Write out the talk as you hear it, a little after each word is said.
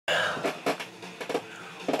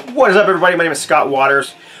What is up, everybody? My name is Scott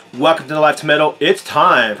Waters. Welcome to the Life to Metal. It's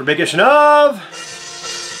time for a big edition of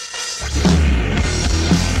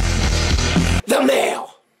The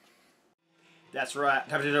Mail. That's right,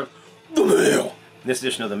 time to do The Mail. This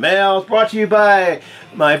edition of The Mail is brought to you by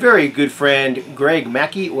my very good friend Greg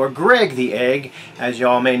Mackey, or Greg the Egg, as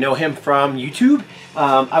y'all may know him from YouTube.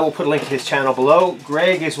 I will put a link to his channel below.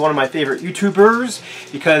 Greg is one of my favorite YouTubers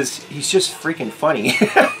because he's just freaking funny.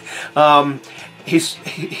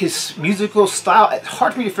 His musical style, it's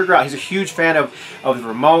hard for me to figure out. He's a huge fan of the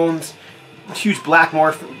Ramones, huge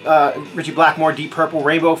Blackmore, Richie Blackmore, Deep Purple,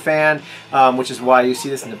 Rainbow fan, which is why you see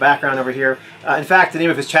this in the background over here. In fact, the name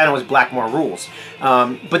of his channel is Blackmore Rules.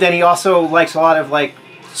 But then he also likes a lot of like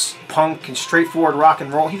punk and straightforward rock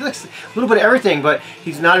and roll. He likes a little bit of everything, but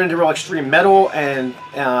he's not into real extreme metal, and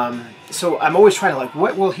so I'm always trying to like,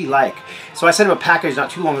 what will he like? So I sent him a package not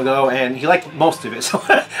too long ago, and he liked most of it. So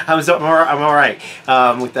I'm all right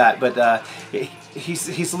with that. But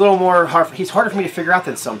he's a little more hard. He's harder for me to figure out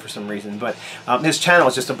than some for some reason. But his channel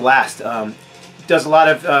is just a blast. Does a lot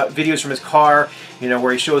of videos from his car, you know,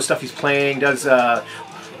 where he shows stuff he's playing. Does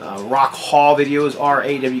rock haul videos,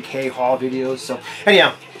 R-A-W-K haul videos. So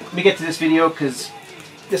anyhow, let me get to this video because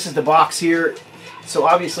this is the box here. So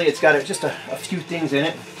obviously it's got just a few things in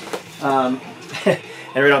it. And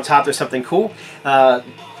right on top there's something cool. I'm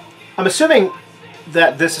assuming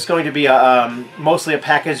that this is going to be mostly a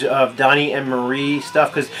package of Donny and Marie stuff,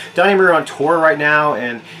 because Donny and Marie are on tour right now,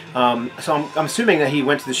 and so I'm assuming that he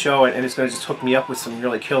went to the show and is going to just hook me up with some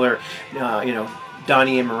really killer, you know,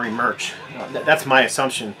 Donny and Marie merch. That's my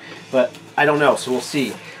assumption, but I don't know, so we'll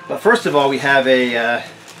see. But first of all, we have a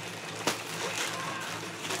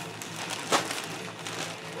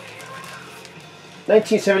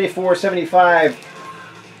 1974-75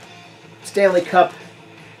 Stanley Cup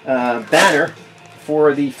banner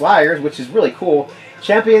for the Flyers, which is really cool.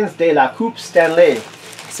 Champions de la Coupe Stanley.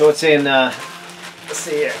 So it's in, let's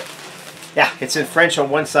see here. Yeah, it's in French on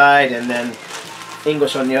one side and then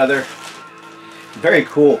English on the other. Very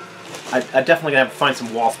cool. I definitely gonna have to find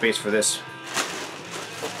some wall space for this.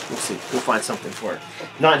 We'll see. We'll find something for it.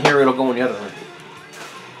 Not in here, it'll go in the other one.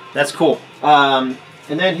 That's cool.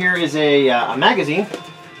 And then here is a magazine.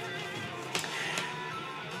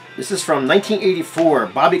 This is from 1984.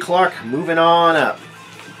 Bobby Clark, Moving On Up.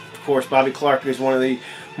 Of course, Bobby Clark is one of the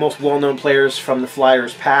most well-known players from the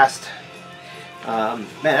Flyers past. Man,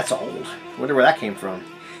 that's old. I wonder where that came from.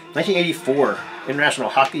 1984, International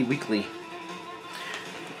Hockey Weekly.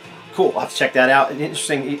 Cool, I'll have to check that out. It's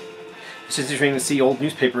interesting to see old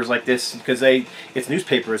newspapers like this, because it's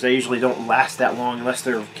newspapers. They usually don't last that long unless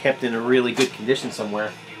they're kept in a really good condition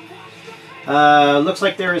somewhere. Looks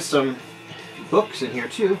like there is some books in here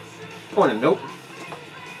too. Oh, and a note.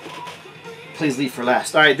 Please leave for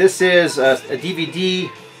last. Alright, this is a DVD.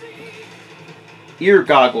 Ear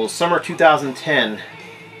Goggles, Summer 2010.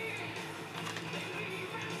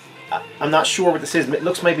 I'm not sure what this is. It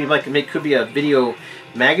looks maybe like it could be a video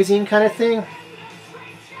magazine kind of thing.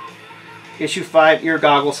 Issue 5, Ear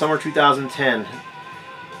Goggles, Summer 2010.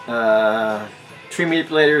 Tree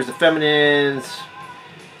Manipulators, The Feminines,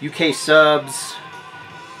 UK Subs,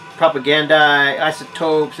 Propaganda,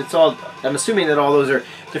 Isotopes. It's all, I'm assuming that all those are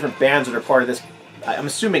different bands that are part of this. I'm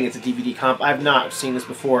assuming it's a DVD comp. I've not seen this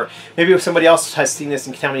before. Maybe if somebody else has seen this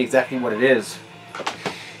and can tell me exactly what it is.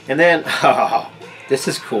 And then, oh, this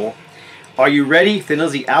is cool. Are you ready? Thin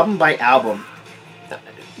Lizzy album by album.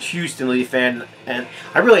 Huge Thin Lizzy fan, and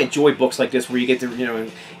I really enjoy books like this where you get to, you know,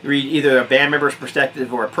 read either a band member's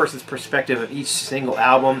perspective or a person's perspective of each single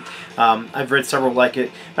album. I've read several like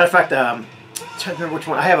it. Matter of fact, I'm trying to remember which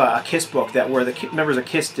one. I have a Kiss book where the members of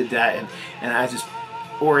Kiss did that, and I just,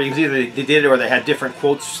 or it was either they did it or they had different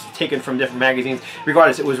quotes taken from different magazines.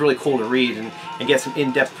 Regardless, it was really cool to read and get some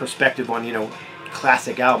in-depth perspective on, you know,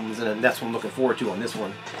 classic albums, and that's what I'm looking forward to on this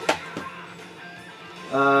one.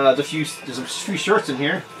 There's a few shirts in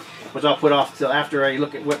here, which I'll put off till after I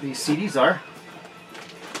look at what these CDs are.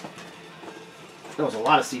 There was a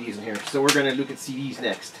lot of CDs in here, so we're going to look at CDs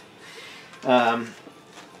next.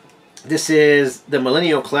 This is the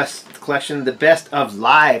Millennial Collection, The Best of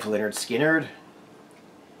Live Lynyrd Skynyrd.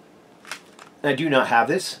 I do not have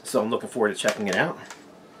this, so I'm looking forward to checking it out.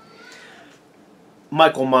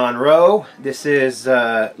 Michael Monroe. This is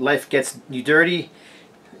Life Gets You Dirty.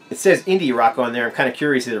 It says indie rock on there. I'm kind of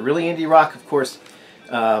curious, is it really indie rock? Of course,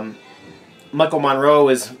 Michael Monroe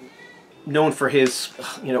is known for his,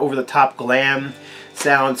 you know, over-the-top glam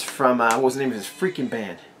sounds from, what was the name of his freaking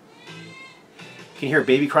band? Can you hear a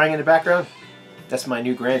baby crying in the background? That's my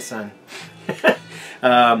new grandson.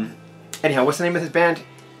 Anyhow, what's the name of his band?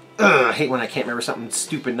 I hate when I can't remember something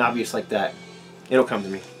stupid and obvious like that. It'll come to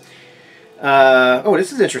me. Oh,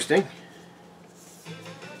 this is interesting.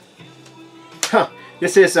 Huh.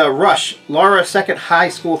 This is Rush, Laura Second High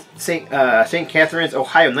School, St. Catharines,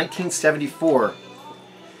 Ohio, 1974.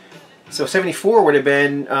 So 74 would have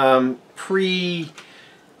been pre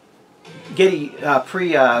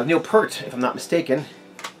Neil Peart, if I'm not mistaken.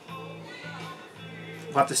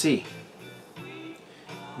 We'll have to see.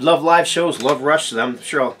 Love live shows, love Rush, so I'm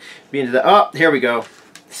sure I'll be into that. Oh, here we go.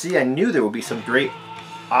 See, I knew there would be some great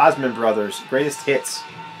Osmond Brothers, greatest hits.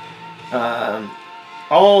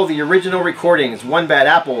 All the original recordings, One Bad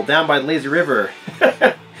Apple, Down by the Lazy River,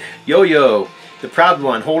 Yo-Yo, The Proud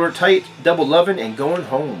One, Hold Her Tight, Double Lovin', and Going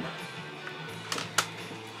Home.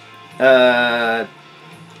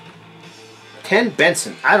 Ken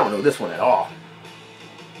Benson, I don't know this one at all.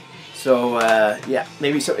 So, yeah,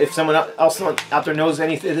 maybe so if someone else out there knows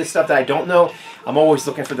any of this stuff that I don't know, I'm always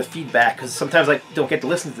looking for the feedback, because sometimes I don't get to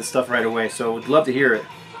listen to this stuff right away, so would love to hear it.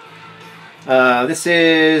 This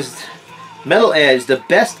is Metal Edge, The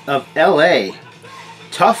Best of L.A.,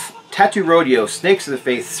 Tough, Tattoo Rodeo, Snakes of the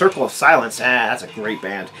Faith, Circle of Silence, that's a great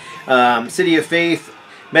band, City of Faith,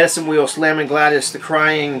 Medicine Wheel, Slam and Gladys, The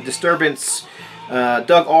Crying, Disturbance,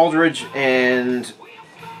 Doug Aldridge, and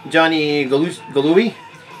Johnny Galooey,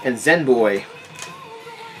 and Zen Boy.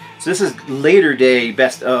 So this is later day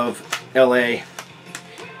Best of LA.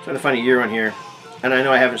 Trying to find a year on here, and I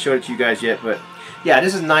know I haven't showed it to you guys yet, but yeah,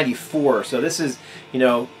 this is 94. So this is, you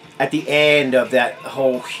know, at the end of that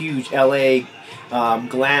whole huge LA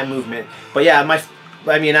glam movement. But yeah,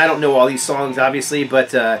 I mean, I don't know all these songs obviously,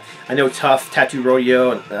 but I know Tough, Tattoo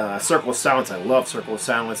Rodeo, and Circle of Silence. I love Circle of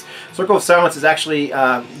Silence. Circle of Silence is actually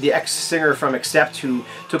the ex-singer from Accept, who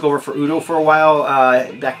took over for Udo for a while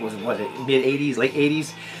back was it mid '80s, late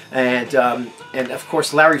 '80s, and of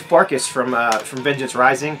course Larry Farkas from Vengeance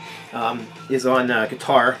Rising is on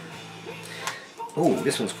guitar. Oh,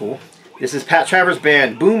 this one's cool. This is Pat Travers'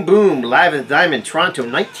 band, Boom Boom, live at the Diamond, Toronto,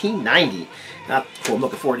 1990. Cool. I'm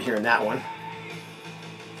looking forward to hearing that one.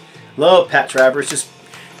 Love Pat Travers, just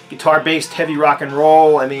guitar-based, heavy rock and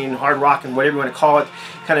roll. I mean, hard rock and whatever you want to call it.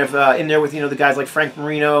 Kind of in there with, you know, the guys like Frank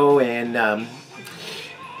Marino and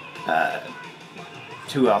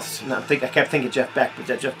who else? I kept thinking Jeff Beck, but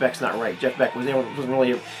Jeff Beck's not right. Jeff Beck wasn't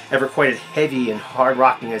really ever quite as heavy and hard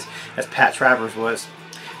rocking as Pat Travers was.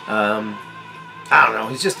 I don't know.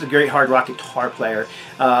 He's just a great hard rock guitar player.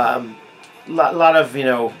 Lot of, you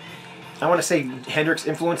know, I want to say Hendrix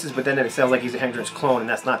influences, but then it sounds like he's a Hendrix clone, and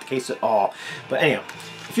that's not the case at all. But anyhow,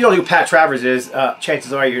 if you don't know who Pat Travers is,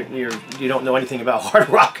 chances are you don't know anything about hard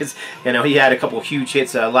rock, because, you know, he had a couple of huge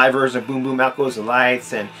hits, live version of Boom Boom, Out Goes the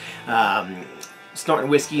Lights, and Snorting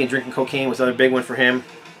Whiskey and Drinking Cocaine was another big one for him.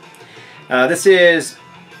 This is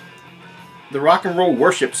the Rock and Roll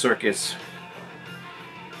Worship Circus,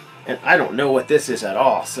 and I don't know what this is at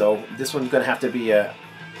all, so this one's going to have to be a,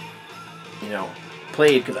 you know,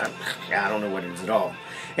 played, because I don't know what it is at all.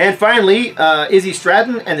 And finally, Izzy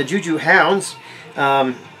Stradlin and the Juju Hounds.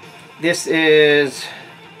 This is,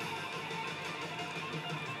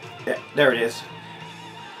 yeah, there it is.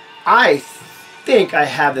 I think I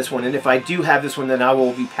have this one, and if I do have this one, then I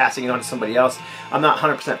will be passing it on to somebody else. I'm not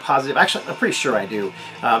 100% positive. Actually, I'm pretty sure I do.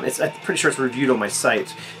 I'm pretty sure it's reviewed on my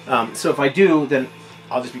site. So if I do, then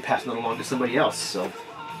I'll just be passing it along to somebody else. So.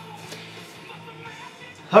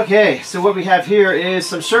 Okay, so what we have here is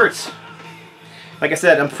some shirts. Like I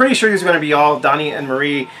said, I'm pretty sure these are going to be all Donny and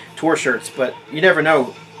Marie tour shirts, but you never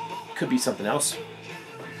know. Could be something else.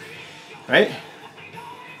 Right?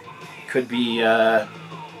 Could be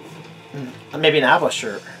maybe an ABBA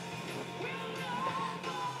shirt.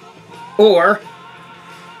 Or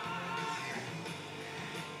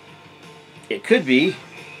it could be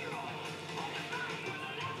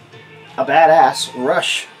a badass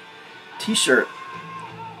Rush t-shirt.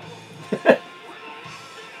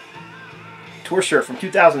 Tour shirt from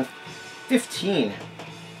 2015,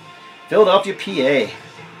 Philadelphia, PA.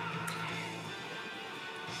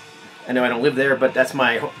 I know I don't live there, but that's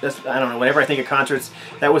I don't know. Whenever I think of concerts,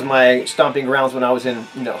 that was my stomping grounds when I was in,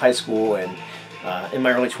 you know, high school and in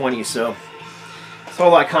my early 20s. So saw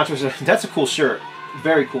a lot of concerts. That's a cool shirt,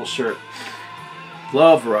 very cool shirt.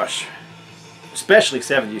 Love Rush, especially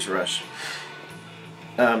 70s Rush.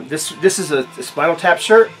 This is a Spinal Tap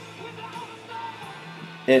shirt.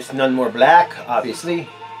 It's None More Black, obviously.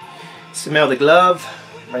 Smell the Glove,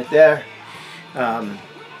 right there.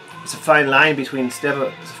 It's a fine line between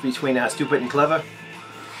stupid and clever.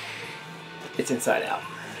 It's Inside Out.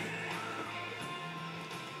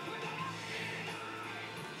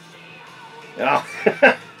 Oh.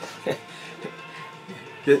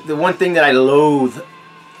 the one thing that I loathe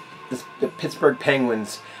is the Pittsburgh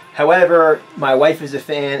Penguins However, my wife is a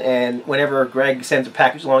fan, and whenever Greg sends a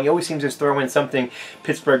package along, he always seems to throw in something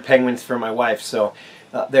Pittsburgh Penguins for my wife. So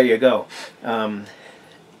there you go.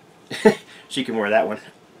 She can wear that one.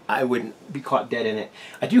 I wouldn't be caught dead in it.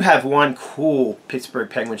 I do have one cool Pittsburgh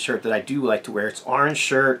Penguin shirt that I do like to wear. It's orange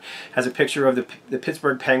shirt, has a picture of the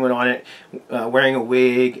Pittsburgh Penguin on it, wearing a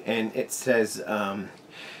wig, and it says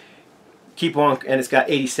 "Keep on," and it's got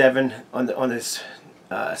 87 on this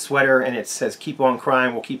sweater, and it says "Keep on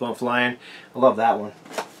crying, we'll keep on flying." I love that one.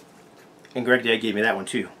 And Greg Day gave me that one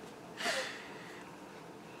too.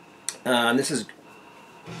 This is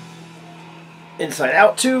inside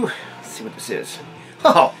out too. Let's see what this is.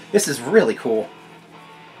 Oh, this is really cool.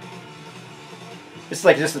 It's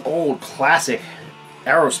like just an old classic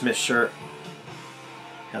Aerosmith shirt.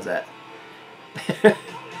 How's that?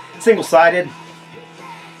 Single-sided.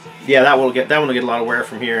 Yeah, that one will get a lot of wear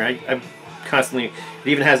from here. I constantly. It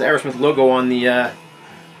even has the Aerosmith logo on the.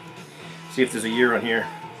 See if there's a year on here.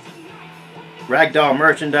 Ragdoll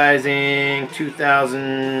Merchandising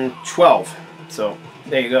 2012. So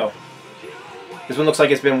there you go. This one looks like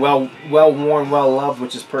it's been well worn, well loved,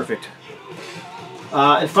 which is perfect.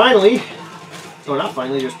 And finally, oh, not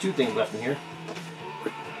finally, there's two things left in here.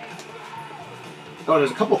 Oh,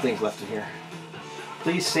 there's a couple things left in here.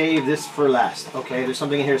 Please save this for last. Okay, there's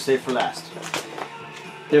something in here to save for last.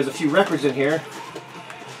 There's a few records in here.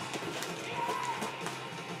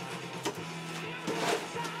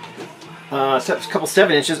 A couple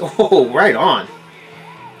 7-inches. Oh, right on.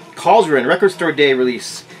 Cauldron, Record Store Day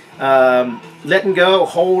release. Letting Go,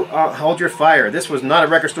 Hold Your Fire. This was not a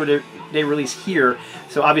Record Store Day release here,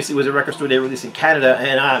 so obviously it was a Record Store Day release in Canada,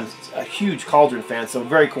 and I'm a huge Cauldron fan, so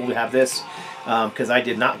very cool to have this, because I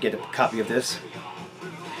did not get a copy of this.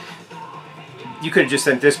 You could have just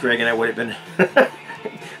sent this, Greg, and I would have been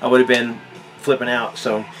I would have been flipping out.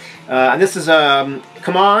 So, and this is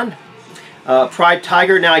Come On, Pride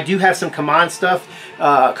Tiger. Now I do have some Come On stuff.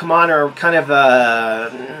 Come On are kind of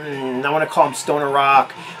I want to call them stoner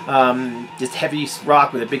rock, just heavy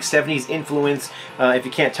rock with a big 70s influence, if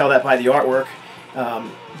you can't tell that by the artwork.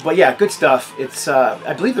 But yeah, good stuff. It's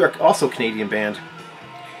I believe they're also a Canadian band.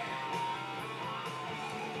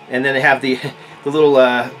 And then they have the little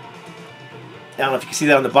I don't know if you can see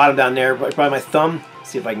that on the bottom down there, but probably my thumb.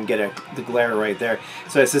 See if I can get the glare right there.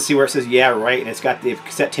 So it's to see where it says "Yeah, right," and it's got the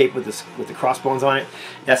cassette tape with the crossbones on it.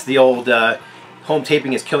 That's the old Home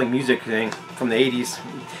Taping is Killing Music thing from the 80s.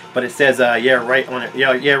 But it says "Yeah, right" on it.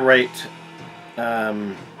 Yeah, right.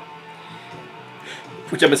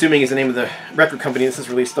 Which I'm assuming is the name of the record company this is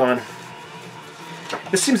released on.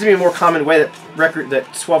 This seems to be a more common way that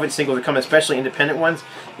 12-inch singles are coming, especially independent ones,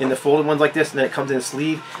 in the folded ones like this, and then it comes in a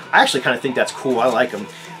sleeve. I actually kind of think that's cool. I like them.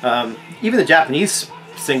 Even the Japanese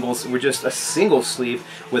singles were just a single sleeve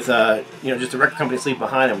with just a record company sleeve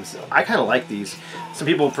behind them. So I kind of like these. Some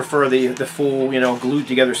people prefer the full glued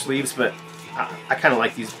together sleeves, but I kind of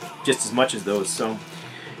like these just as much as those. So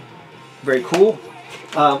very cool.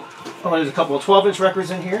 Oh, there's a couple of 12-inch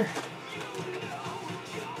records in here.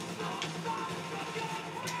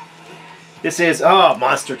 This is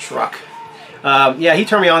Monster Truck. Yeah, he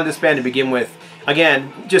turned me on to this band to begin with.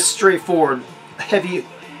 Again, just straightforward, heavy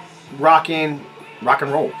rock and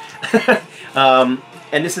roll.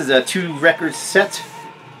 And this is a 2-record set.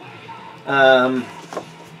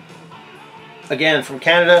 Again, from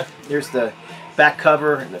Canada. There's the back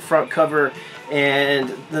cover and the front cover, and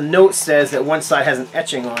the note says that one side has an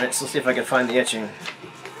etching on it. So let's see if I can find the etching.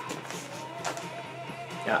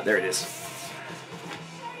 Yeah, there it is.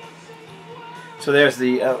 So there's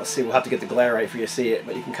the, let's see, we'll have to get the glare right for you to see it,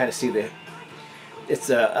 but you can kind of see it's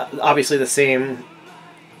obviously the same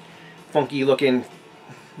funky looking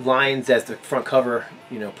lines as the front cover,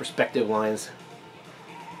 perspective lines.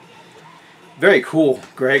 Very cool,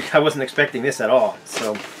 Greg. I wasn't expecting this at all,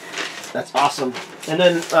 so that's awesome. And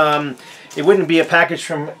then it wouldn't be a package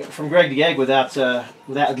from Greg the Egg without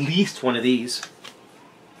at least one of these.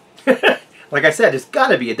 Like I said, there's got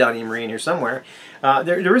to be a Donny Marie in here somewhere.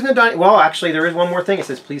 There isn't a Donny. Well, actually, there is one more thing. It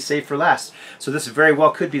says "Please save for last." So this very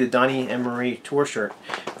well could be the Donny and Marie tour shirt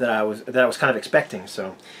that I was kind of expecting.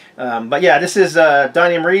 So, but yeah, this is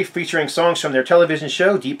Donny and Marie featuring songs from their television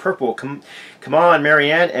show Deep Purple. Come On,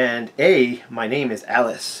 Marianne, and My Name Is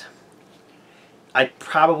Alice. I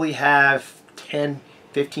probably have 10,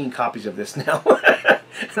 15 copies of this now,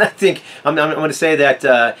 and I think I'm going to say that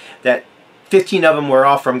that 15 of them were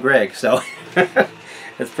all from Greg. So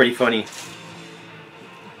that's pretty funny.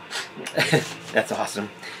 That's awesome.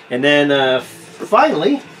 And then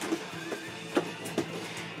finally,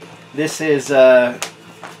 this is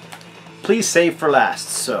Please Save for Last.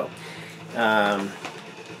 So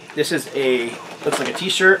this is a Looks like a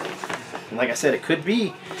t-shirt. And like I said, it could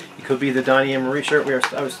be the Donny Marie shirt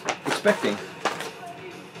I was expecting.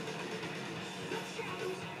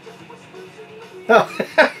 Oh.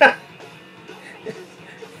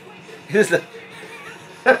 Here's the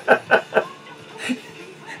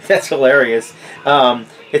That's hilarious.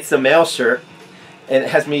 It's the male shirt, and it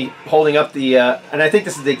has me holding up the, and I think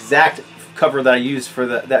this is the exact cover that I used for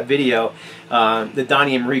that video, the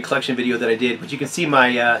Donny Marie collection video that I did. But you can see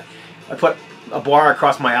my, I put a bar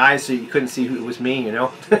across my eyes so you couldn't see who it was me, you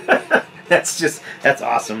know. That's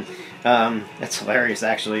awesome. That's hilarious,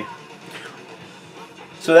 actually.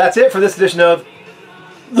 So that's it for this edition of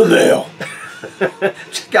The Mail.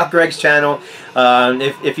 Check out Greg's channel.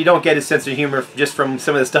 If you don't get his sense of humor just from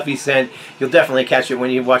some of the stuff he sent, you'll definitely catch it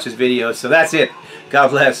when you watch his videos. So that's it. God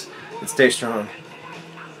bless and stay strong.